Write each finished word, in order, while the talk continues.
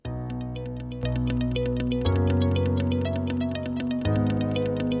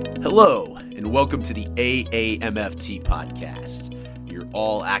Hello, and welcome to the AAMFT podcast, your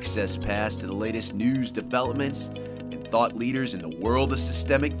all-access pass to the latest news, developments, and thought leaders in the world of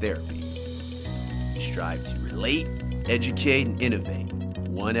systemic therapy. We strive to relate, educate, and innovate,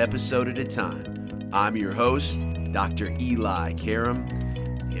 one episode at a time. I'm your host, Dr. Eli Karam,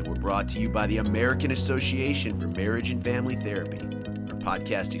 and we're brought to you by the American Association for Marriage and Family Therapy. Our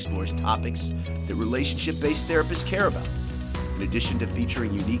podcast explores topics that relationship-based therapists care about. In addition to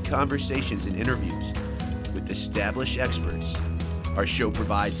featuring unique conversations and interviews with established experts, our show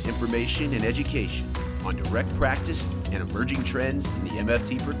provides information and education on direct practice and emerging trends in the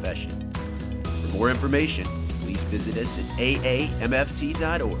MFT profession. For more information, please visit us at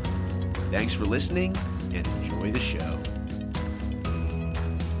aamft.org. Thanks for listening and enjoy the show.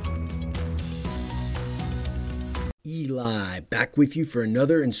 Eli, back with you for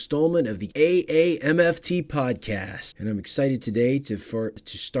another installment of the AAMFT podcast. And I'm excited today to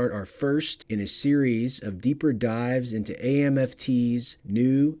start our first in a series of deeper dives into AAMFT's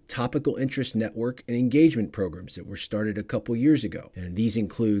new topical interest network and engagement programs that were started a couple years ago. And these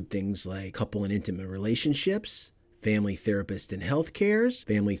include things like couple and intimate relationships, family therapist in healthcares,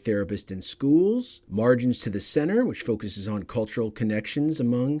 family therapist in schools, Margins to the Center, which focuses on cultural connections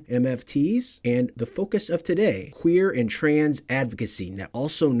among MFTs, and the focus of today, Queer and Trans Advocacy,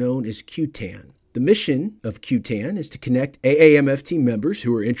 also known as QTAN. The mission of QTAN is to connect AAMFT members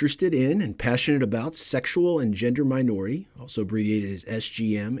who are interested in and passionate about sexual and gender minority, also abbreviated as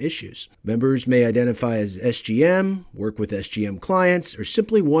SGM, issues. Members may identify as SGM, work with SGM clients, or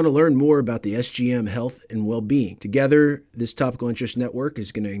simply want to learn more about the SGM health and well-being. Together, this topical interest network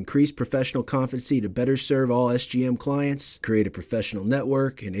is going to increase professional competency to better serve all SGM clients, create a professional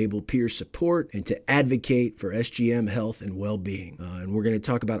network, enable peer support, and to advocate for SGM health and well-being. And we're going to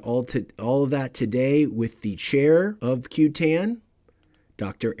talk about all of that today with the chair of QTAN,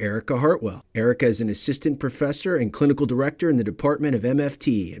 Dr. Erica Hartwell. Erica is an assistant professor and clinical director in the Department of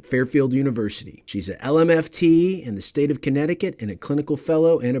MFT at Fairfield University. She's an LMFT in the state of Connecticut and a clinical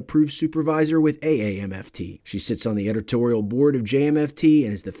fellow and approved supervisor with AAMFT. She sits on the editorial board of JMFT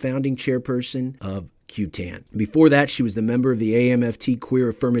and is the founding chairperson of QTAN. Before that, she was the member of the AAMFT Queer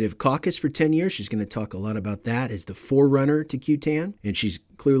Affirmative Caucus for 10 years. She's going to talk a lot about that as the forerunner to QTAN. And she's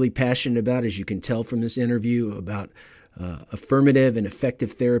clearly passionate about, as you can tell from this interview, about affirmative and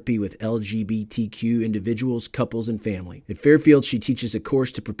effective therapy with LGBTQ individuals, couples, and family. At Fairfield, she teaches a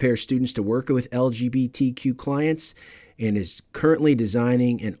course to prepare students to work with LGBTQ clients and is currently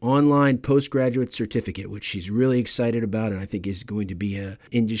designing an online postgraduate certificate, which she's really excited about and I think is going to be an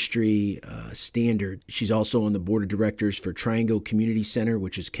industry standard. She's also on the board of directors for Triangle Community Center,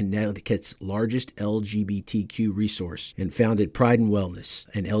 which is Connecticut's largest LGBTQ resource, and founded Pride and Wellness,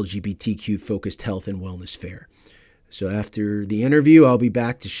 an LGBTQ-focused health and wellness fair. So after the interview, I'll be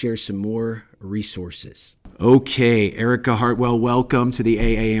back to share some more resources. Okay, Erica Hartwell, welcome to the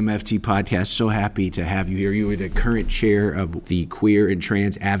AAMFT podcast. So happy to have you here. You are the current chair of the Queer and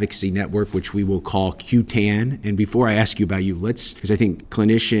Trans Advocacy Network, which we will call QTAN. And before I ask you about you, because I think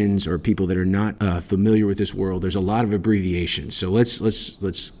clinicians or people that are not familiar with this world, there's a lot of abbreviations. So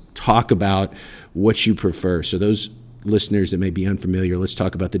let's talk about what you prefer. So those listeners that may be unfamiliar, let's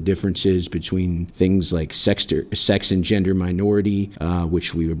talk about the differences between things like sex and gender minority,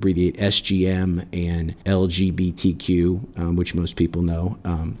 which we abbreviate SGM, and LGBTQ, which most people know.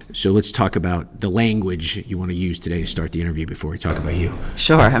 So let's talk about the language you want to use today to start the interview before we talk about you.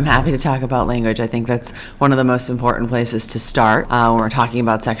 Sure, I'm happy to talk about language. I think that's one of the most important places to start when we're talking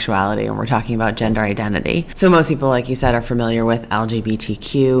about sexuality, when we're talking about gender identity. So most people, like you said, are familiar with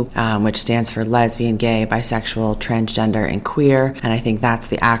LGBTQ, which stands for lesbian, gay, bisexual, transgender, and queer, and I think that's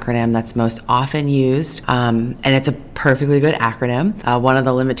the acronym that's most often used, and it's a perfectly good acronym. One of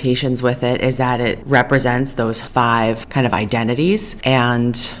the limitations with it is that it represents those 5 kind of identities,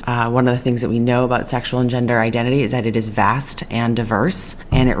 and one of the things that we know about sexual and gender identity is that it is vast and diverse,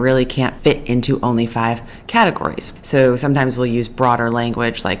 and it really can't fit into only 5 categories. So sometimes we'll use broader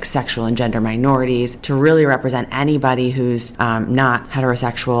language like sexual and gender minorities to really represent anybody who's not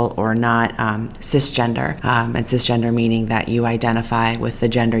heterosexual or not cisgender, and cisgender meaning that you identify with the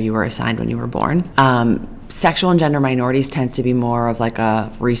gender you were assigned when you were born. Sexual and gender minorities tends to be more of like a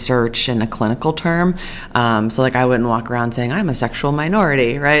research and a clinical term. So like I wouldn't walk around saying I'm a sexual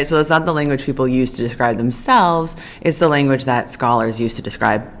minority, right? So it's not the language people use to describe themselves. It's the language that scholars use to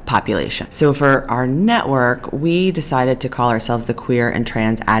describe population. So for our network, we decided to call ourselves the Queer and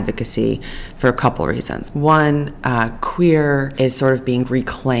Trans Advocacy for a couple reasons. One, queer is sort of being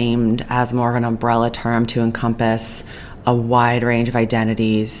reclaimed as more of an umbrella term to encompass a wide range of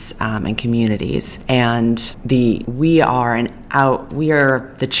identities and communities. And we are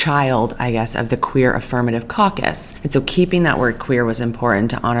the child, I guess, of the Queer Affirmative Caucus. And so keeping that word queer was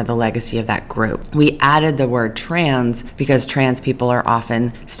important to honor the legacy of that group. We added the word trans because trans people are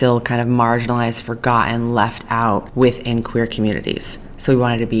often still kind of marginalized, forgotten, left out within queer communities. So we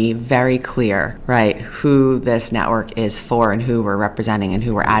wanted to be very clear, right, who this network is for and who we're representing and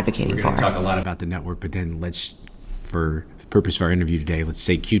who we're advocating for. We're going to talk a lot about the network, but then let's, for the purpose of our interview today, let's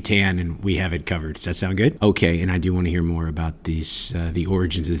say QTAN and we have it covered. Does that sound good? Okay, and I do want to hear more about these, the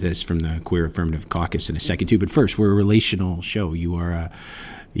origins of this from the Queer Affirmative Caucus in a second too. But first, we're a relational show. You are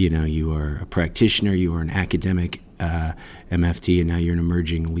a practitioner, you are an academic MFT, and now you're an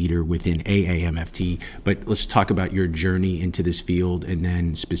emerging leader within AAMFT. But let's talk about your journey into this field and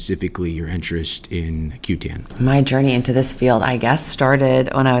then specifically your interest in QTAN. My journey into this field, I guess,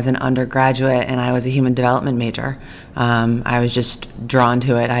 started when I was an undergraduate and I was a human development major. I was just drawn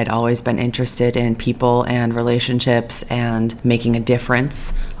to it. I'd always been interested in people and relationships and making a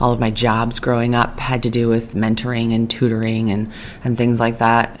difference. All of my jobs growing up had to do with mentoring and tutoring and things like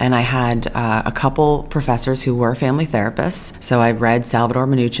that. And I had a couple professors who were family therapists. So I read Salvador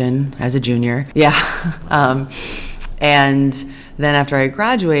Minuchin as a junior. Yeah. And then after I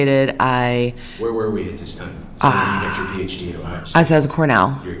graduated, Where were we at this time? So you got your PhD at Ohio State. So I was at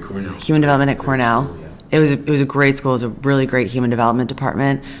Cornell. You're at Cornell. Human development at Cornell. School, yeah. It was a great school. It was a really great human development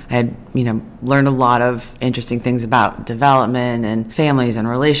department. I had, learned a lot of interesting things about development and families and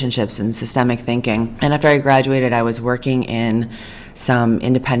relationships and systemic thinking. And after I graduated, I was working in some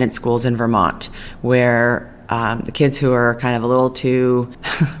independent schools in Vermont where the kids who are kind of a little too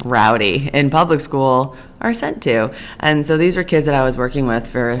rowdy in public school are sent to. And so these were kids that I was working with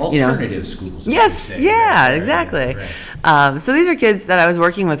for, alternative schools. Yes, yeah, right, exactly. Right. So these are kids that I was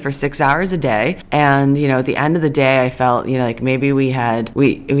working with for 6 hours a day. And, at the end of the day, I felt, like maybe we had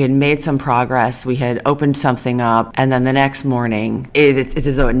made some progress. We had opened something up. And then the next morning, it's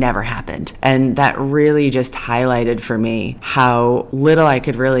as though it never happened. And that really just highlighted for me how little I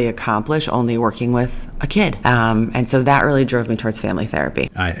could really accomplish only working with a kid. And so that really drove me towards family therapy.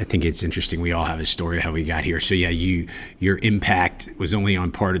 I think it's interesting. We all have a story of how we got here. So yeah, your impact was only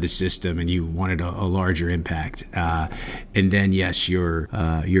on part of the system, and you wanted a larger impact. And then yes, your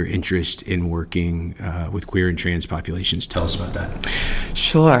interest in working with queer and trans populations. Tell us about that.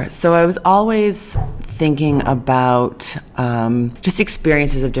 Sure. So I was always thinking about just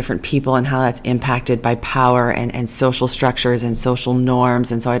experiences of different people and how that's impacted by power and social structures and social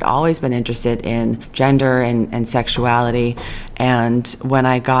norms. And so I'd always been interested in gender and sexuality. And when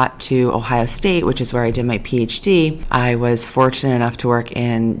I got to Ohio State, which is where I did my PhD, I was fortunate enough to work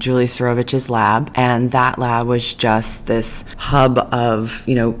in Julie Sorovich's lab. And that lab was just this hub of,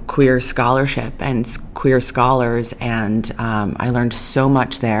 queer scholarship and queer scholars. And I learned so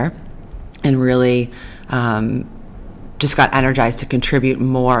much there and really just got energized to contribute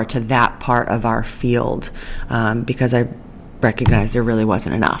more to that part of our field because I recognized there really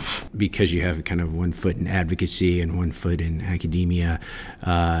wasn't enough. Because you have kind of one foot in advocacy and one foot in academia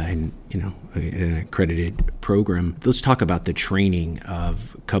and, an accredited program. Let's talk about the training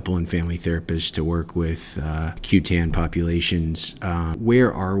of couple and family therapists to work with QTAN populations.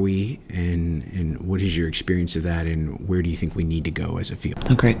 Where are we and what is your experience of that, and where do you think we need to go as a field?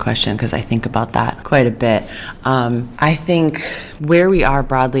 A great question, because I think about that quite a bit. I think where we are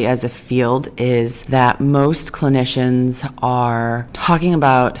broadly as a field is that most clinicians are talking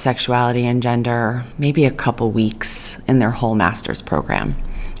about sexuality and gender maybe a couple weeks in their whole master's program.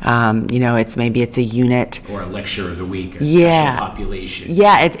 It's a unit or a lecture of the week, a special population.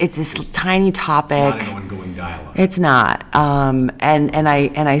 Yeah, it's this tiny topic. It's not an ongoing dialogue. It's not, and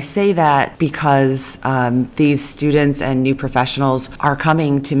I say that because these students and new professionals are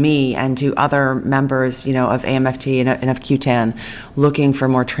coming to me and to other members, of AMFT and of QTAN, looking for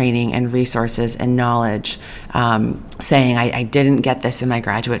more training and resources and knowledge, saying I didn't get this in my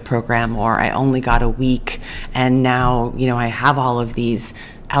graduate program, or I only got a week, and now I have all of these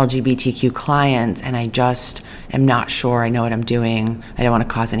LGBTQ clients, and I just am not sure I know what I'm doing. I don't want to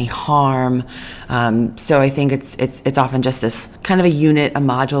cause any harm. So I think it's often just this kind of a unit, a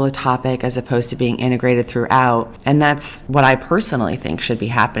module, a topic, as opposed to being integrated throughout. And that's what I personally think should be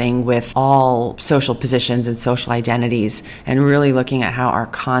happening with all social positions and social identities, and really looking at how our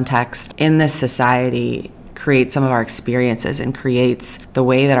context in this society creates some of our experiences and creates the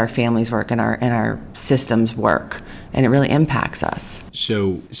way that our families work and our systems work. And it really impacts us.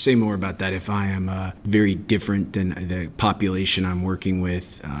 So say more about that. If I am very different than the population I'm working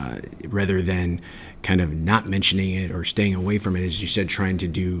with, rather than kind of not mentioning it or staying away from it, as you said, trying to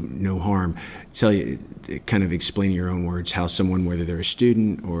do no harm. Kind of explain in your own words how someone, whether they're a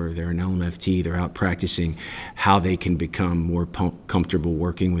student or they're an LMFT, they're out practicing, how they can become more comfortable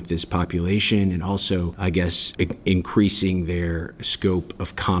working with this population, and also, I guess, increasing their scope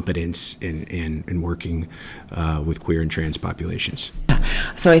of competence in working with queer and trans populations.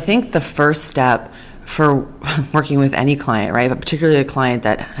 So I think the first step for working with any client, right, but particularly a client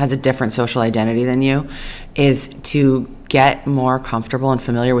that has a different social identity than you, is to get more comfortable and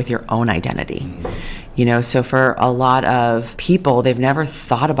familiar with your own identity. So for a lot of people, they've never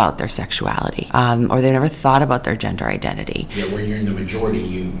thought about their sexuality, or they've never thought about their gender identity. Yeah, when you're in the majority,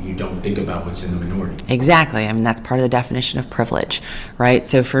 you don't think about what's in the minority. Exactly. I mean, that's part of the definition of privilege, right?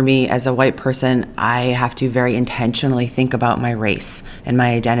 So for me, as a white person, I have to very intentionally think about my race and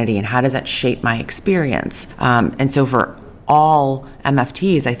my identity and how does that shape my experience. And so for all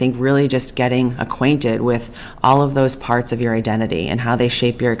MFTs, I think really just getting acquainted with all of those parts of your identity and how they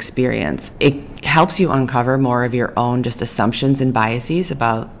shape your experience. It helps you uncover more of your own just assumptions and biases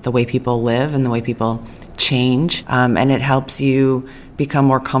about the way people live and the way people change. And it helps you become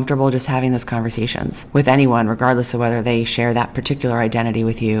more comfortable just having those conversations with anyone, regardless of whether they share that particular identity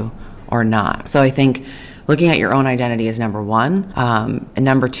with you or not. So I think looking at your own identity is number one. And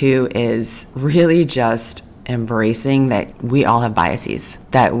number two is really just embracing that we all have biases,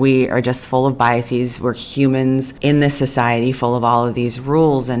 that we are just full of biases. We're humans in this society full of all of these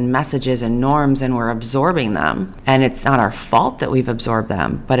rules and messages and norms, and we're absorbing them. And it's not our fault that we've absorbed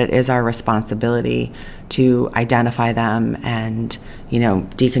them, but it is our responsibility to identify them and,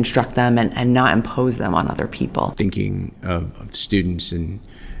 deconstruct them and not impose them on other people. Thinking of students, and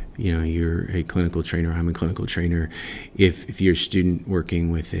you're a clinical trainer, I'm a clinical trainer. If you're a student working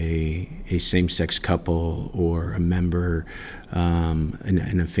with a same-sex couple or a member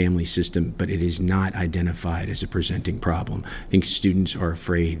in a family system, but it is not identified as a presenting problem, I think students are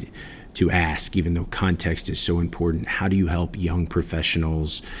afraid to ask, even though context is so important. How do you help young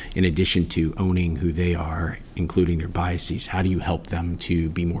professionals, in addition to owning who they are, including their biases, how do you help them to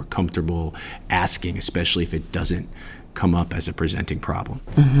be more comfortable asking, especially if it doesn't come up as a presenting problem?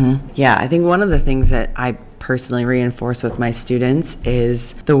 Mm-hmm. Yeah, I think one of the things that I personally reinforce with my students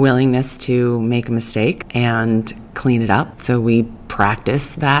is the willingness to make a mistake and clean it up. So we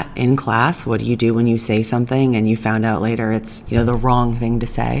practice that in class. What do you do when you say something and you found out later it's the wrong thing to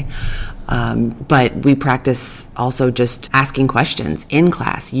say? But we practice also just asking questions in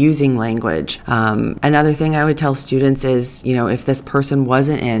class, using language. Another thing I would tell students is, if this person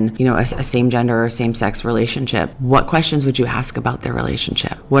wasn't in, a same gender or same sex relationship, what questions would you ask about their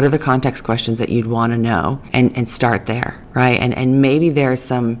relationship? What are the context questions that you'd want to know? And start there, right? And maybe there's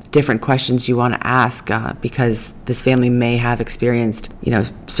some different questions you want to ask because this family may have experienced,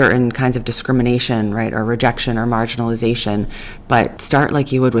 certain kinds of discrimination, right? Or rejection or marginalization, but start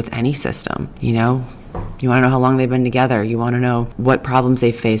like you would with any system. You want to know how long they've been together. You want to know what problems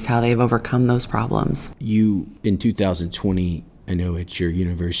they face, how they've overcome those problems. You, in 2020, I know at your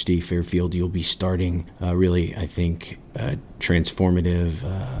university, Fairfield, you'll be starting really, I think, a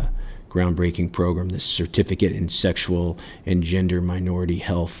transformative, groundbreaking program, the Certificate in Sexual and Gender Minority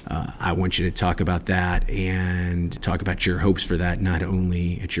Health. I want you to talk about that and talk about your hopes for that, not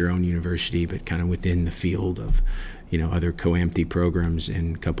only at your own university, but kind of within the field of other COAMTHE programs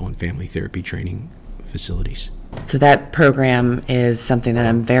and couple and family therapy training facilities. So that program is something that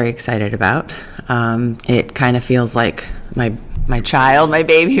I'm very excited about. It kind of feels like my child, my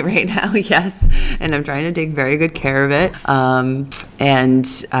baby right now, yes, and I'm trying to take very good care of it. And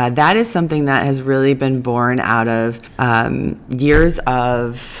that is something that has really been born out of years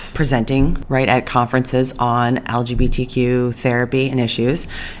of presenting, right, at conferences on LGBTQ therapy and issues.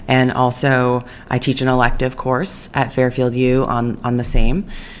 And also, I teach an elective course at Fairfield U on the same.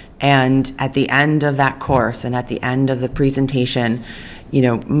 And at the end of that course and at the end of the presentation,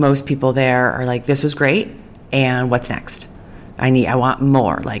 most people there are like, this was great, and what's next? I want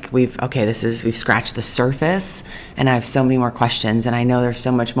more. Like we've scratched the surface and I have so many more questions and I know there's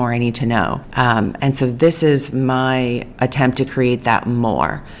so much more I need to know. And so this is my attempt to create that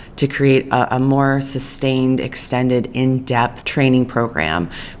more, to create a more sustained, extended, in-depth training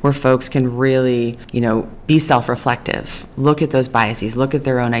program where folks can really, be self-reflective, look at those biases, look at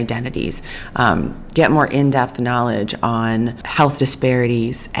their own identities, get more in-depth knowledge on health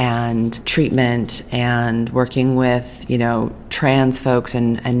disparities and treatment and working with, trans folks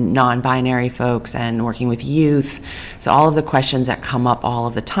and non-binary folks and working with youth. So all of the questions that come up all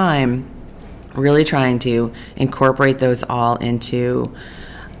of the time, really trying to incorporate those all into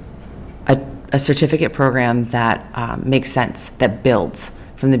a certificate program that makes sense, that builds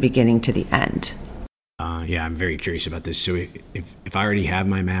from the beginning to the end. Yeah, I'm very curious about this. So if I already have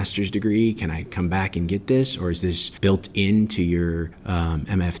my master's degree, can I come back and get this? Or is this built into your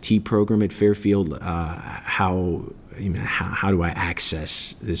MFT program at Fairfield? How do I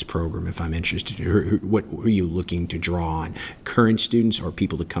access this program if I'm interested? What are you looking to draw on? Current students or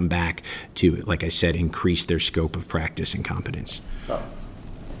people to come back to, like I said, increase their scope of practice and competence? Both.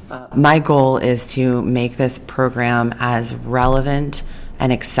 My goal is to make this program as relevant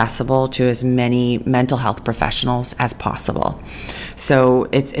and accessible to as many mental health professionals as possible. So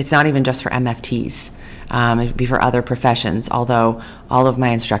it's not even just for MFTs. It'd be for other professions, although all of my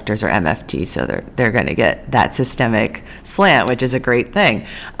instructors are MFTs, so they're going to get that systemic slant, which is a great thing.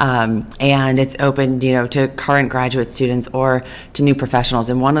 And it's open, to current graduate students or to new professionals.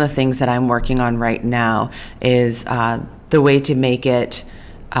 And one of the things that I'm working on right now is the way to make it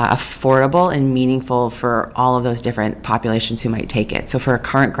affordable and meaningful for all of those different populations who might take it. So for a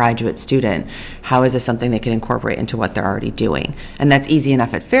current graduate student, how is this something they can incorporate into what they're already doing? And that's easy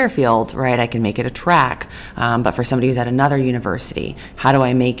enough at Fairfield, right? I can make it a track. But for somebody who's at another university, how do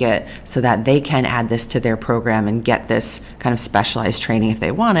I make it so that they can add this to their program and get this kind of specialized training if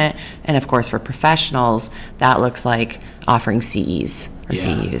they want it? And of course, for professionals, that looks like offering CEs or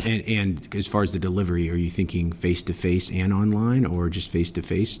CEUs. And as far as the delivery, are you thinking face-to-face and online, or just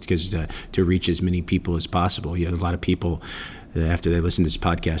face-to-face? Because to reach as many people as possible. You have a lot of people that after they listen to this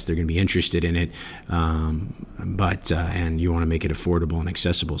podcast, they're going to be interested in it, and you want to make it affordable and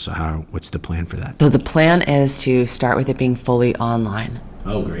accessible. So what's the plan for that? So the plan is to start with it being fully online.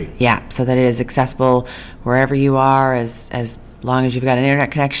 Oh, great. Yeah, so that it is accessible wherever you are, as long as you've got an internet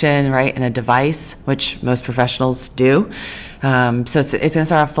connection, right, and a device, which most professionals do. So it's going to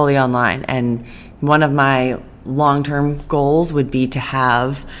start off fully online. And one of my long-term goals would be to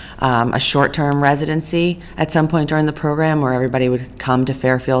have a short-term residency at some point during the program where everybody would come to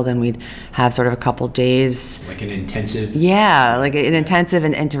Fairfield and we'd have sort of a couple days. Like an intensive? Yeah, like an intensive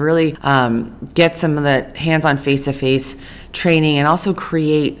and to really get some of the hands-on face-to-face training and also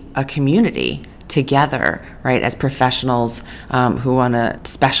create a community together, right, as professionals who want to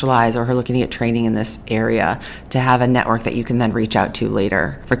specialize or who are looking to get training in this area, to have a network that you can then reach out to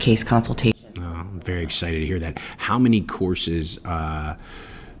later for case consultation. I'm very excited to hear that. How many courses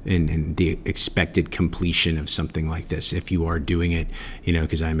and the expected completion of something like this, if you are doing it,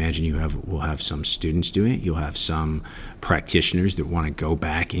 because I imagine will have some students doing it, you'll have some practitioners that want to go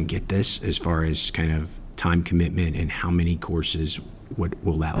back and get this, as far as kind of time commitment and how many courses. What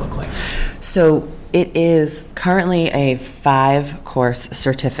will that look like? So it is currently a 5-course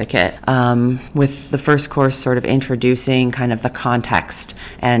certificate, with the first course sort of introducing kind of the context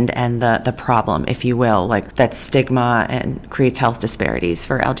and the problem, if you will, like that stigma and creates health disparities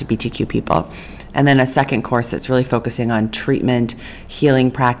for LGBTQ people. And then a second course that's really focusing on treatment,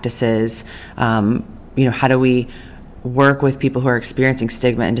 healing practices, how do we work with people who are experiencing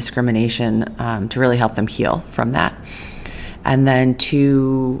stigma and discrimination to really help them heal from that. And then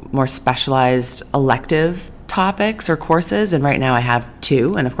 2 more specialized elective topics or courses, and right now I have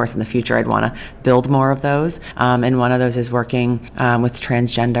 2, and of course in the future I'd want to build more of those, and one of those is working with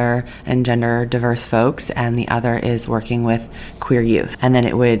transgender and gender diverse folks, and the other is working with queer youth. And then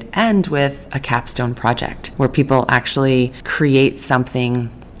it would end with a capstone project where people actually create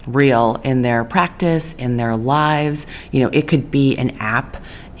something real in their practice, in their lives. It could be an app,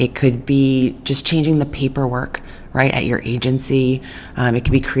 it could be just changing the paperwork, right, at your agency. It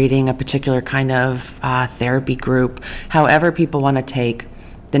could be creating a particular kind of therapy group. However people want to take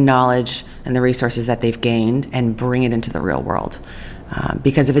the knowledge and the resources that they've gained and bring it into the real world.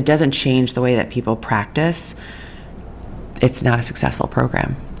 Because if it doesn't change the way that people practice, it's not a successful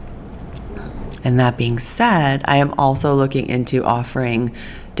program. And that being said, I am also looking into offering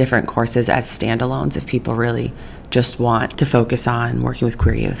different courses as standalones if people really just want to focus on working with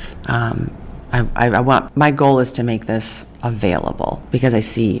queer youth. My goal is to make this available because I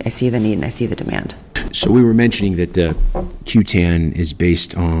see the need and I see the demand. So we were mentioning that the QTAN is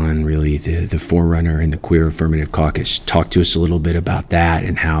based on really the forerunner and the Queer Affirmative Caucus. Talk to us a little bit about that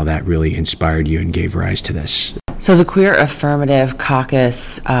and how that really inspired you and gave rise to this. So the Queer Affirmative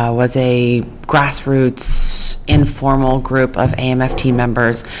Caucus was a grassroots, informal group of AMFT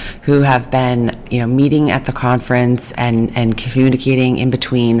members who have been, meeting at the conference and communicating in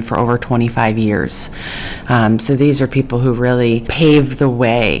between for over 25 years. So these are people who really paved the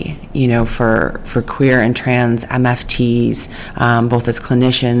way for queer and trans MFTs, both as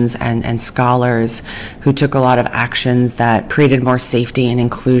clinicians and scholars who took a lot of actions that created more safety and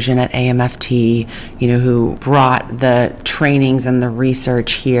inclusion at AMFT, who brought the trainings and the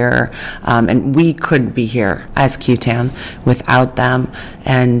research here. And we couldn't be here as QTAN without them.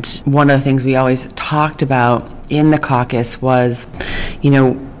 And one of the things we always talked about in the caucus was,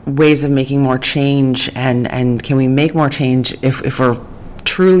 ways of making more change, and can we make more change if we're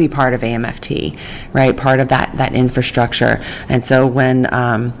truly part of AMFT, right? Part of that infrastructure. And so when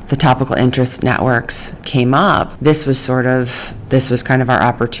the topical interest networks came up, this was kind of our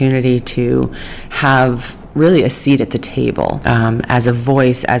opportunity to have really a seat at the table, as a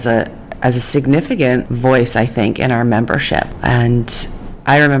voice, as a significant voice, I think, in our membership. And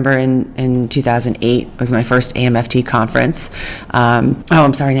I remember in 2008 was my first AMFT conference.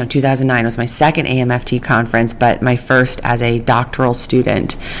 2009 was my second AMFT conference, but my first as a doctoral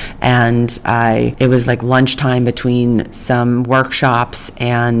student. And it was like lunchtime between some workshops,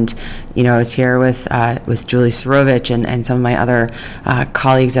 and I was here with Julie Sorovich and some of my other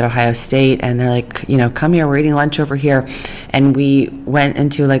colleagues at Ohio State, and they're like, come here, we're eating lunch over here. And we went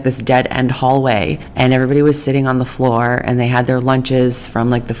into like this dead end hallway, and everybody was sitting on the floor, and they had their lunches from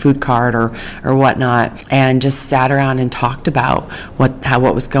like the food cart or whatnot, and just sat around and talked about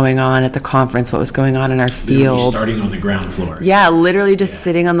what was going on at the conference, what was going on in our field. Literally starting on the ground floor. Yeah, literally just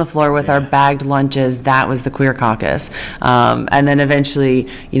sitting on the floor with our bagged lunches. That was the Queer Caucus. And then eventually,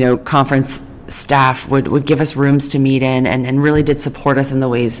 conference staff would give us rooms to meet in, and really did support us in the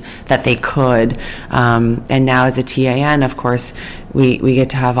ways that they could. And now as a TAN, of course, we get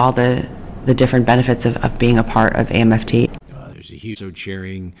to have all the different benefits of being a part of AMFT. There's a huge episode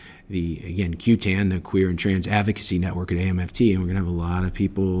chairing the QTAN, the Queer and Trans Advocacy Network at AMFT, and we're going to have a lot of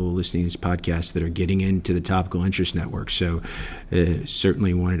people listening to this podcast that are getting into the Topical Interest Network. So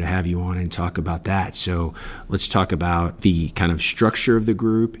certainly wanted to have you on and talk about that. So let's talk about the kind of structure of the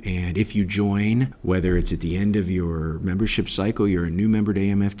group, and if you join, whether it's at the end of your membership cycle, you're a new member to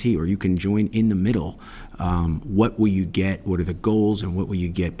AMFT, or you can join in the middle, what will you get? What are the goals, and what will you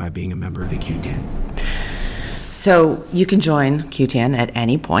get by being a member of the QTAN? So you can join QTAN at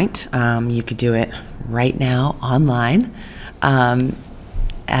any point. You could do it right now online.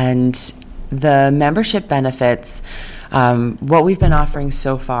 And the membership benefits, what we've been offering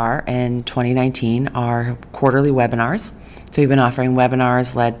so far in 2019 are quarterly webinars. So we've been offering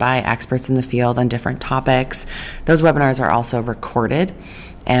webinars led by experts in the field on different topics. Those webinars are also recorded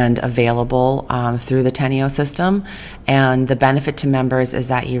and available through the Teneo system. And the benefit to members is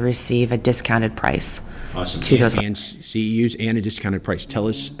that you receive a discounted price. Awesome. And CEUs and a discounted price. Tell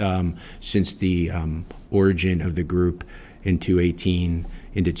us, since the origin of the group in 2018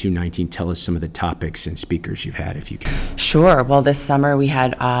 into 2019, tell us some of the topics and speakers you've had, if you can. Sure. Well, this summer we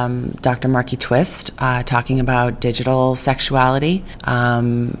had Dr. Marky Twist talking about digital sexuality.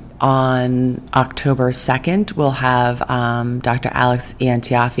 On October 2nd, we'll have Dr. Alex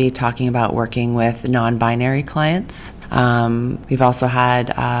Iantiafi talking about working with non-binary clients. We've also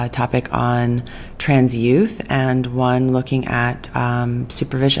had a topic on trans youth and one looking at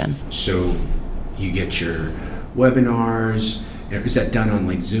supervision. So you get your webinars. Is that done on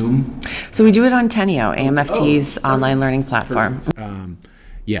like Zoom? So we do it on Teneo, AMFT's online learning platform.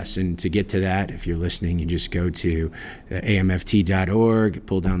 Yes, and to get to that, if you're listening, you just go to amft.org,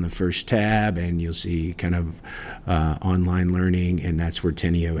 pull down the first tab, and you'll see kind of online learning, and that's where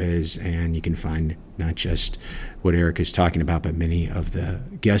Teneo is, and you can find not just what Erica's talking about, but many of the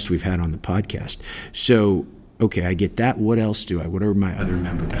guests we've had on the podcast. So, okay, I get that. What else what are my other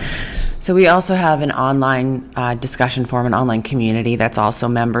member benefits? So we also have an online discussion forum, an online community that's also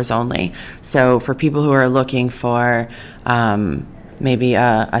members only. So for people who are looking for maybe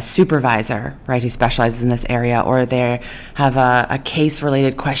a supervisor, right, who specializes in this area, or they have a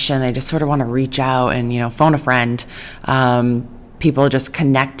case-related question, they just sort of want to reach out and, phone a friend. People just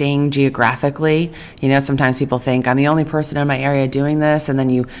connecting geographically. Sometimes people think, I'm the only person in my area doing this, and then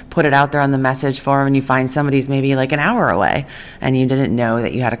you put it out there on the message forum and you find somebody's maybe like an hour away and you didn't know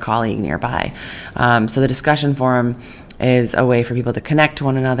that you had a colleague nearby. So the discussion forum is a way for people to connect to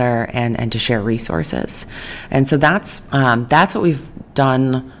one another and to share resources. And so that's what we've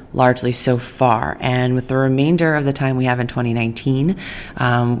done largely so far. And with the remainder of the time we have in 2019,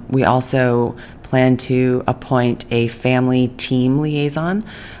 we also plan to appoint a family team liaison,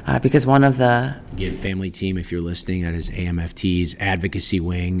 because one of the Again, family team, if you're listening, that is AMFT's advocacy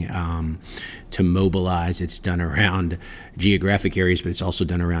wing to mobilize. It's done around geographic areas, but it's also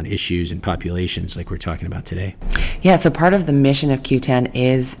done around issues and populations like we're talking about today. Yeah, so part of the mission of QTAN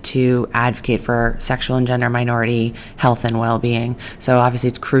is to advocate for sexual and gender minority health and well-being. So obviously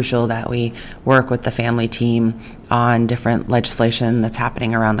it's crucial that we work with the family team on different legislation that's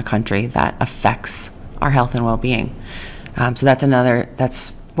happening around the country that affects our health and well-being. So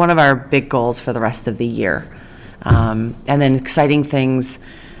that's one of our big goals for the rest of the year. And then exciting things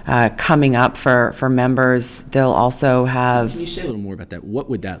coming up for members. They'll also have... Can you say a little more about that? What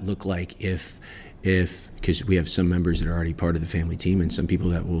would that look like if because we have some members that are already part of the family team and some people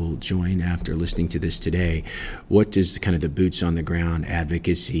that will join after listening to this today. What does kind of the boots on the ground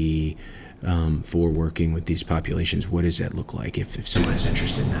advocacy for working with these populations, what does that look like if someone is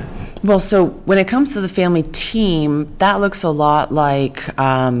interested in that? Well, so when it comes to the family team, that looks a lot like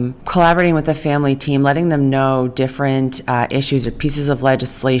collaborating with the family team, letting them know different issues or pieces of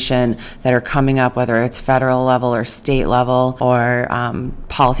legislation that are coming up, whether it's federal level or state level, or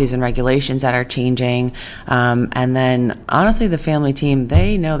policies and regulations that are changing. And then honestly, the family team,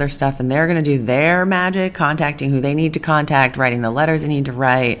 they know their stuff and they're going to do their magic, contacting who they need to contact, writing the letters they need to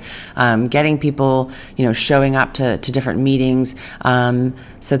write, getting people, showing up to different meetings,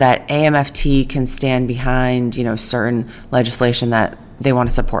 so that AMFT can stand behind, certain legislation that they want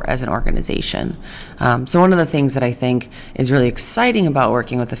to support as an organization. So one of the things that I think is really exciting about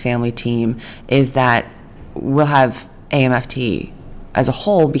working with the family team is that we'll have AMFT as a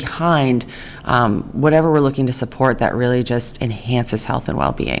whole behind whatever we're looking to support that really just enhances health and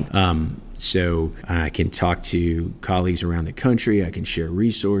well-being. So I can talk to colleagues around the country. I can share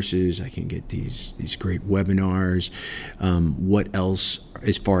resources. I can get these great webinars. What else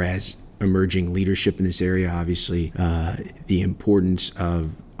as far as emerging leadership in this area? Obviously, the importance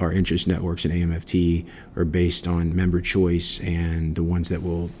of our interest networks in AMFT are based on member choice, and the ones that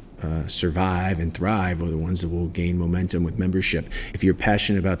will survive and thrive are the ones that will gain momentum with membership. If you're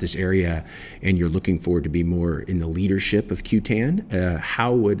passionate about this area and you're looking forward to be more in the leadership of QTAN,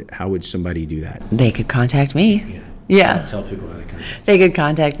 how would somebody do that? They could contact me. Yeah. Tell people how to contact. They could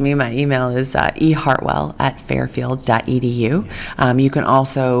contact me. My email is ehartwell@fairfield.edu. You can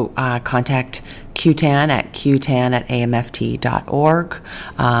also contact QTAN at qtan@amft.org.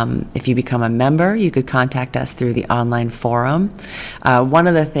 If you become a member, you could contact us through the online forum. One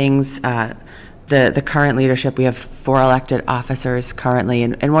of the things, the current leadership, we have 4 elected officers currently,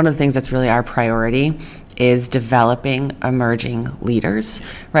 and one of the things that's really our priority is developing emerging leaders,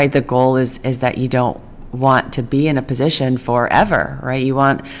 right? The goal is that you don't want to be in a position forever, right? You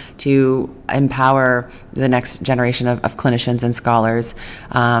want to empower the next generation of clinicians and scholars,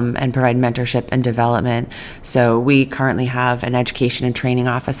 and provide mentorship and development. So we currently have an education and training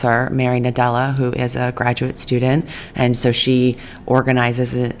officer, Mary Nadella, who is a graduate student, and so she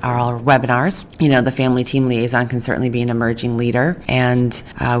organizes our webinars. The family team liaison can certainly be an emerging leader, and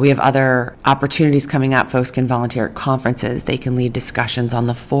we have other opportunities coming up. Folks can volunteer at conferences. They can lead discussions on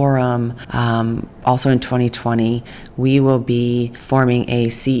the forum. Also in 2020, we will be forming a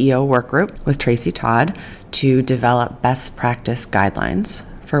CEO work group with Tracy Todd to develop best practice guidelines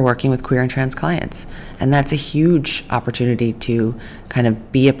for working with queer and trans clients. And that's a huge opportunity to kind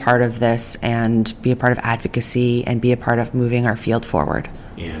of be a part of this and be a part of advocacy and be a part of moving our field forward.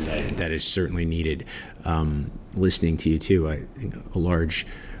 And that is certainly needed. Listening to you too, I think a large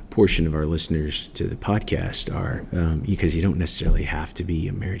portion of our listeners to the podcast are, because you don't necessarily have to be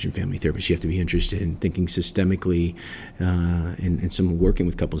a marriage and family therapist. You have to be interested in thinking systemically and someone working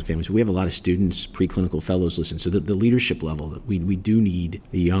with couples and families. We have a lot of students, preclinical fellows listen. So the leadership level, we do need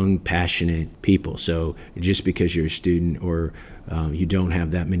young, passionate people. So just because you're a student or you don't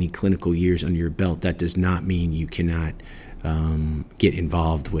have that many clinical years under your belt, that does not mean you cannot get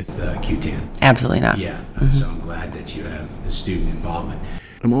involved with QTAN. Absolutely not. Yeah. So I'm glad that you have a student involvement.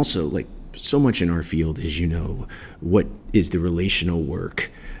 I'm also, so much in our field, as you know, what is the relational work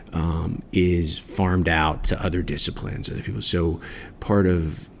is farmed out to other disciplines, other people. So part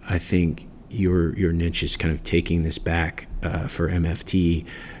of, I think, your niche is kind of taking this back for MFT.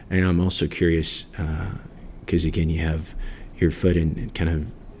 And I'm also curious, because again, you have your foot in kind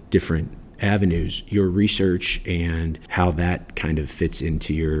of different avenues, your research and how that kind of fits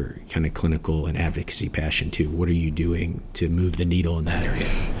into your kind of clinical and advocacy passion too. What are you doing to move the needle in that area?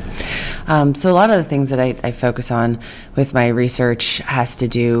 So a lot of the things that I focus on with my research has to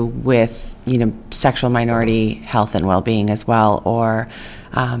do with, sexual minority health and well-being as well, or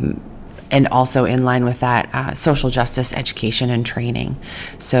and also in line with that, social justice education and training.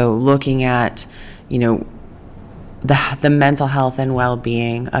 So looking at, the mental health and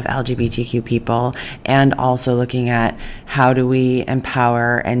well-being of LGBTQ people, and also looking at how do we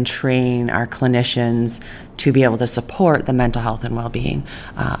empower and train our clinicians to be able to support the mental health and well-being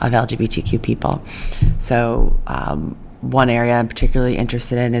of LGBTQ people. So one area I'm particularly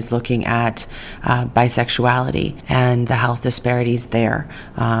interested in is looking at bisexuality and the health disparities there.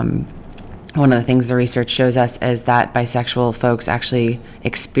 One of the things the research shows us is that bisexual folks actually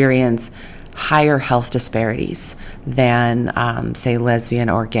experience higher health disparities than, say, lesbian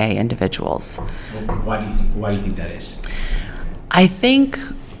or gay individuals. Why do you think that is? I think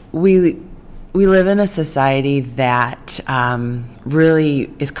we live in a society that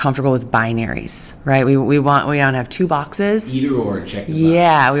really is comfortable with binaries, right? We want to have two boxes. Either or, check the box.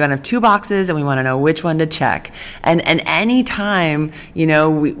 Yeah, we want to have two boxes, and we want to know which one to check. And any time,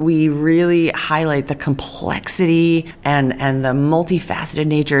 we really highlight the complexity and the multifaceted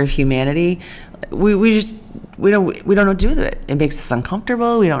nature of humanity, we don't know what to do with it. It makes us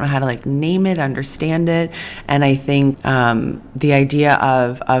uncomfortable. We don't know how to name it, understand it. And I think the idea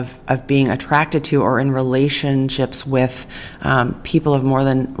of being attracted to or in relationships with people of more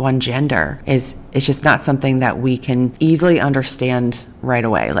than one gender it's just not something that we can easily understand right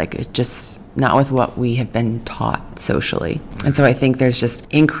away. It's just not with what we have been taught socially. And so I think there's just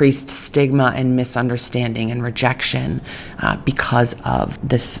increased stigma and misunderstanding and rejection because of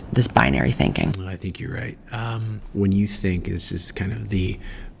this binary thinking. Well, I think you're right. When you think, this is kind of the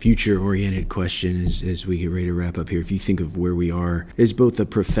future-oriented question as we get ready to wrap up here, if you think of where we are as both a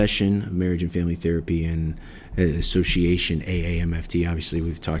profession of marriage and family therapy and association AAMFT, obviously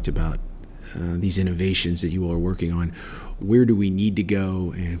we've talked about these innovations that you all are working on. Where do we need to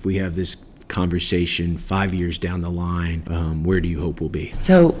go? And if we have this conversation 5 years down the line, where do you hope we'll be?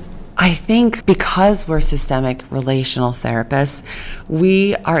 So I think because we're systemic relational therapists,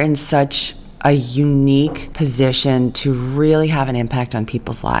 we are in such a unique position to really have an impact on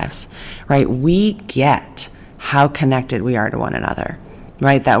people's lives, right? We get how connected we are to one another,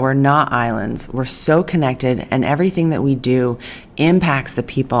 right? That we're not islands. We're so connected, and everything that we do impacts the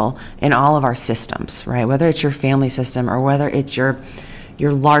people in all of our systems, right? Whether it's your family system or whether it's your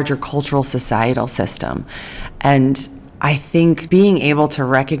larger cultural societal system. And I think being able to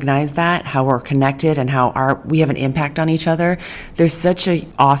recognize that, how we're connected and how we have an impact on each other, there's such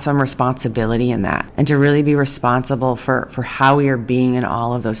an awesome responsibility in that. And to really be responsible for how we are being in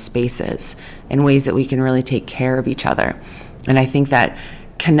all of those spaces in ways that we can really take care of each other. And I think that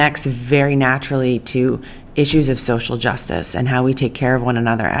connects very naturally to issues of social justice and how we take care of one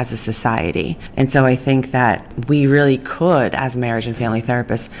another as a society. And so I think that we really could, as marriage and family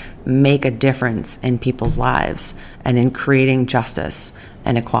therapists, make a difference in people's lives and in creating justice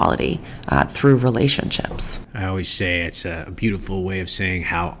and equality through relationships. I always say it's a beautiful way of saying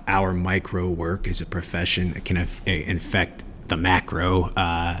how our micro work as a profession can infect the macro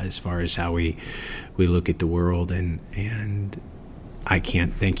as far as how we look at the world. And I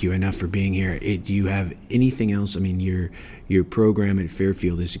can't thank you enough for being here. Do you have anything else? I mean, your program at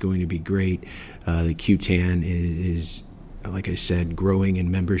Fairfield is going to be great. The QTAN is, like I said, growing in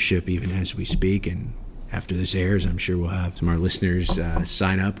membership even as we speak. And after this airs, I'm sure we'll have some of our listeners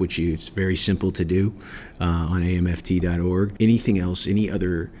sign up, which it's very simple to do on amft.org. Anything else, any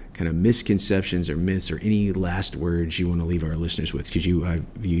other kind of misconceptions or myths or any last words you want to leave our listeners with? Because I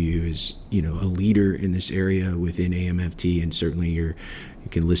view you as, a leader in this area within AMFT, and certainly you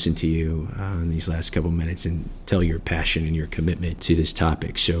can listen to you in these last couple minutes and tell your passion and your commitment to this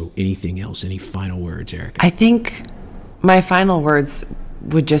topic. So anything else, any final words, Erica? I think my final words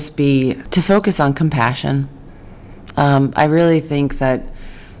would just be to focus on compassion. I really think that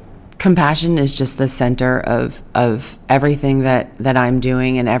compassion is just the center of everything that I'm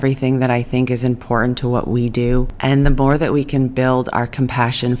doing and everything that I think is important to what we do. And the more that we can build our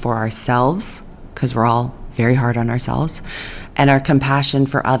compassion for ourselves, because we're all very hard on ourselves, and our compassion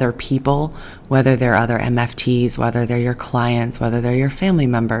for other people, whether they're other MFTs, whether they're your clients, whether they're your family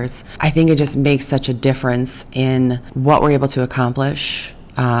members, I think it just makes such a difference in what we're able to accomplish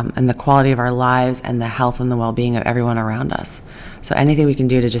and the quality of our lives and the health and the well-being of everyone around us. So anything we can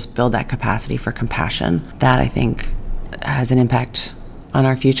do to just build that capacity for compassion, that I think has an impact on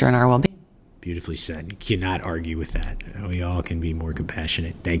our future and our well-being. Beautifully said. You cannot argue with that. We all can be more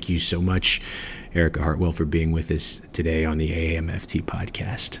compassionate. Thank you so much, Erica Hartwell, for being with us today on the AAMFT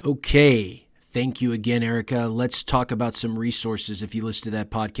podcast. Okay. Thank you again, Erica. Let's talk about some resources if you listen to that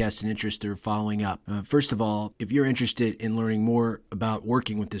podcast and interested in following up. First of all, if you're interested in learning more about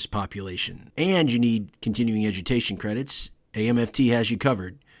working with this population and you need continuing education credits, AMFT has you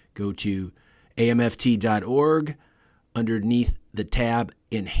covered. Go to amft.org. Underneath the tab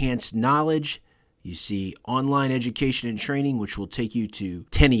Enhanced Knowledge, You see online education and training, which will take you to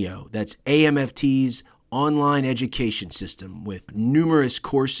Teneo. That's AMFT's online education system with numerous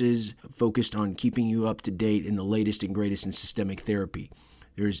courses focused on keeping you up to date in the latest and greatest in systemic therapy.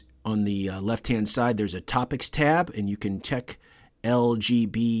 There's on the left-hand side, there's a topics tab, and you can check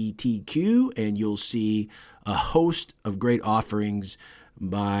LGBTQ, and you'll see a host of great offerings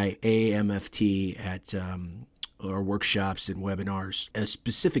by AMFT at our workshops and webinars.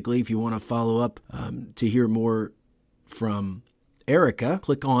 Specifically, if you want to follow up to hear more from Erica,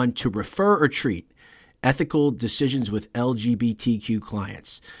 click on To Refer or Treat, Ethical Decisions with LGBTQ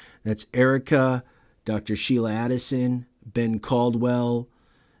Clients. That's Erica, Dr. Sheila Addison, Ben Caldwell,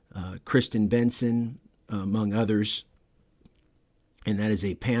 Kristen Benson, among others. And that is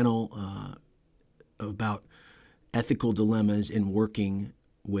a panel about ethical dilemmas in working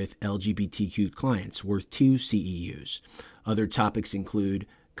with LGBTQ clients, worth 2 CEUs. Other topics include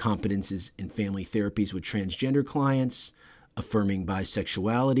competences in family therapies with transgender clients, affirming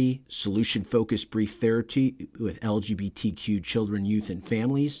bisexuality, solution-focused brief therapy with LGBTQ children, youth, and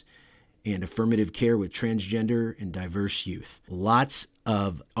families, and affirmative care with transgender and diverse youth. Lots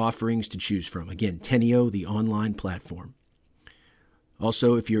of offerings to choose from. Again, Teneo, the online platform.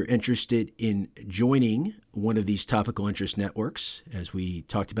 Also, if you're interested in joining one of these topical interest networks, as we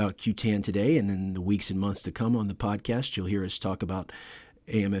talked about QTAN today, and in the weeks and months to come on the podcast, you'll hear us talk about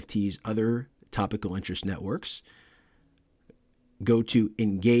AMFT's other topical interest networks. Go to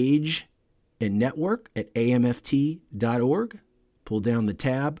Engage and Network at amft.org. Pull down the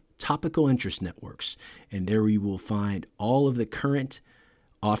tab, Topical Interest Networks, and there you will find all of the current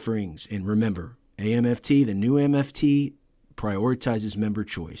offerings. And remember, AMFT, the new MFT, prioritizes member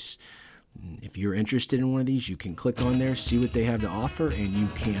choice. If you're interested in one of these, you can click on there, see what they have to offer, and you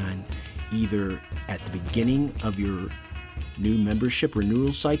can either at the beginning of your new membership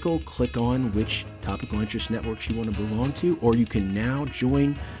renewal cycle, click on which topical interest networks you want to belong to, or you can now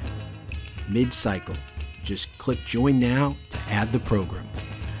join mid-cycle. Just click Join Now to add the program.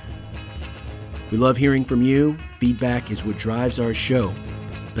 We love hearing from you. Feedback is what drives our show.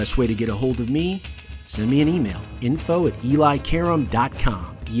 Best way to get a hold of me, send me an email,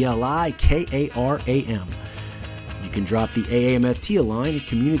 info@elikaram.com, ELIKARAM. You can drop the AAMFT a line at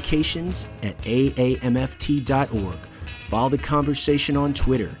communications@aamft.org. Follow the conversation on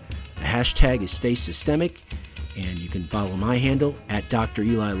Twitter. The hashtag is Stay Systemic, and you can follow my handle at Dr.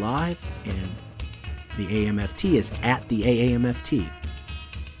 Eli Live, and the AAMFT is at the AAMFT.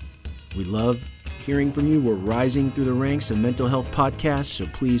 We love hearing from you. We're rising through the ranks of mental health podcasts, so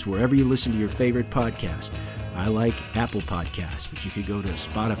please, wherever you listen to your favorite podcast, I like Apple Podcasts, but you could go to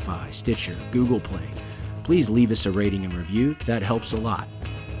Spotify, Stitcher, Google Play. Please leave us a rating and review. That helps a lot.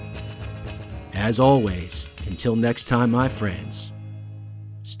 As always, until next time, my friends,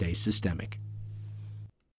 stay systemic.